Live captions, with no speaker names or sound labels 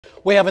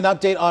We have an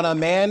update on a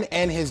man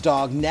and his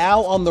dog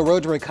now on the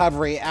road to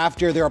recovery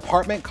after their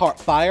apartment caught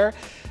fire.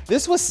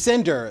 This was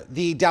Cinder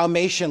the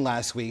Dalmatian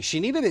last week. She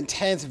needed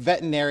intense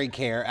veterinary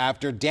care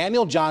after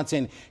Daniel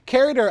Johnson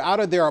carried her out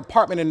of their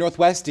apartment in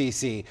Northwest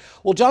D.C.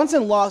 Well,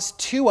 Johnson lost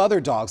two other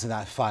dogs in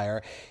that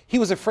fire. He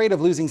was afraid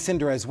of losing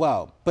Cinder as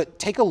well. But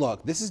take a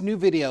look. This is new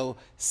video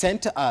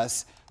sent to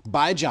us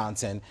by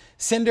Johnson.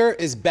 Cinder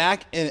is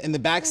back in the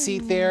back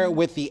seat there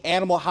with the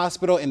animal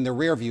hospital in the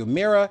rearview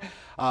mirror.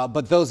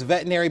 But those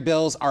veterinary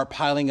bills are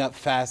piling up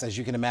fast, as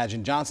you can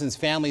imagine. Johnson's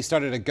family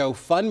started a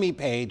GoFundMe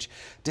page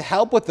to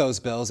help with those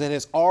bills. It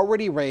has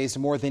already raised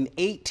more than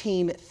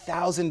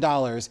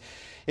 $18,000.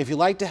 If you'd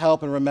like to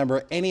help, and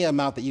remember, any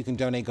amount that you can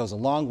donate goes a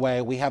long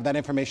way. We have that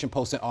information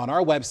posted on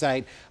our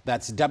website.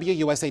 That's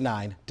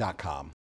WUSA9.com.